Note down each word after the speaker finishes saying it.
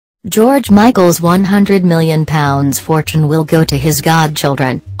George Michael's £100 million fortune will go to his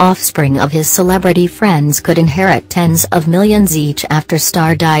godchildren. Offspring of his celebrity friends could inherit tens of millions each after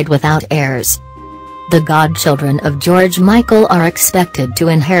star died without heirs. The godchildren of George Michael are expected to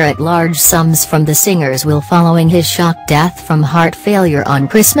inherit large sums from the singer's will following his shock death from heart failure on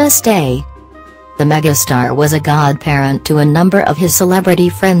Christmas Day. The megastar was a godparent to a number of his celebrity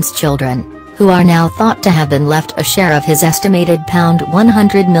friends' children, who are now thought to have been left a share of his estimated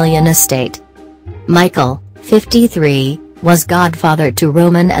 £100 million estate. Michael, 53, was godfather to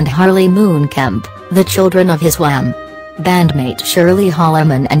Roman and Harley Moonkemp, the children of his Wham! Bandmate Shirley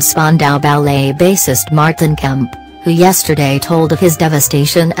Holliman and Spandau Ballet bassist Martin Kemp, who yesterday told of his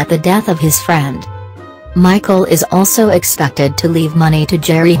devastation at the death of his friend. Michael is also expected to leave money to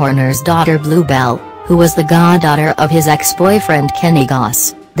Jerry Horner's daughter Bluebell, who was the goddaughter of his ex-boyfriend Kenny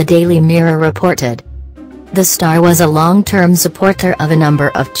Goss, the Daily Mirror reported. The star was a long-term supporter of a number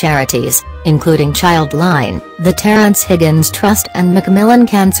of charities, including Childline, the Terrence Higgins Trust and Macmillan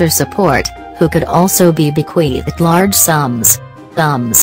Cancer Support, who could also be bequeathed large sums.